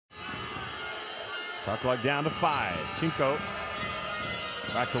Shot clock down to 5. Chinko.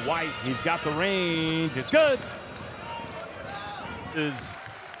 Back to White. He's got the range. It's good. Is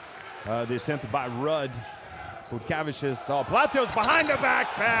the attempt by Rudd. Butkavicius. Oh, Palacios behind the back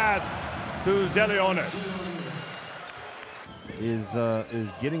pass to Zelionis.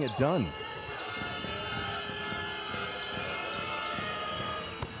 Is getting it done.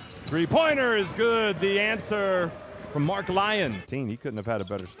 Three-pointer is good. The answer from Mark Lyon. He couldn't have had a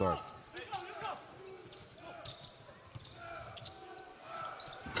better start.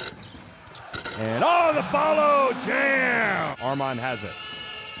 And oh, the follow jam! Armand has it.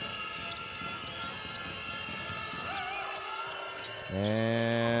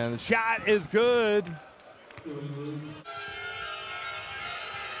 And the shot is good.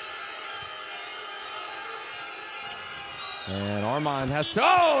 And Armand has to,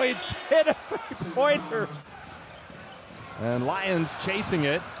 oh, he hit a three-pointer. And Lions chasing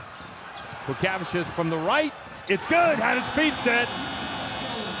it. Butkavicius from the right. It's good, had its feet set.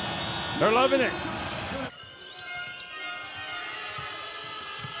 They're loving it.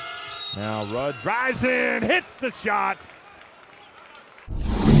 Now Rudd drives in, hits the shot.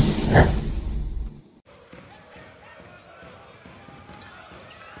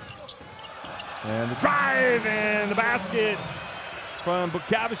 And the drive and the basket from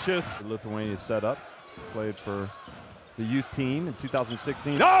Butkavicius. Lithuania set up, played for the youth team in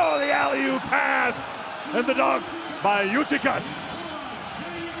 2016. Oh, the alley-oop pass and the dunk by Utikas.